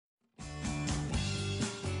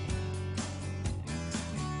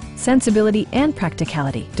sensibility, and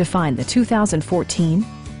practicality define the 2014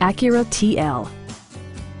 Acura TL.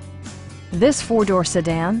 This four-door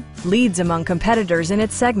sedan leads among competitors in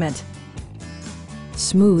its segment.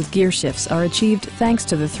 Smooth gear shifts are achieved thanks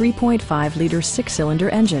to the 3.5-liter six-cylinder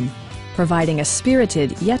engine, providing a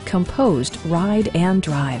spirited yet composed ride and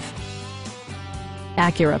drive.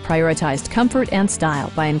 Acura prioritized comfort and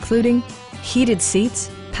style by including heated seats,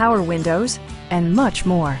 power windows, and much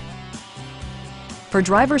more. For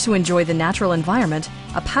drivers who enjoy the natural environment,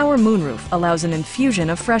 a power moonroof allows an infusion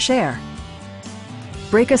of fresh air.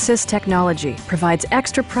 Brake Assist technology provides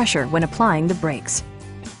extra pressure when applying the brakes.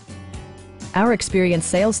 Our experienced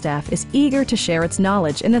sales staff is eager to share its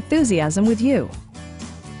knowledge and enthusiasm with you.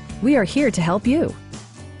 We are here to help you.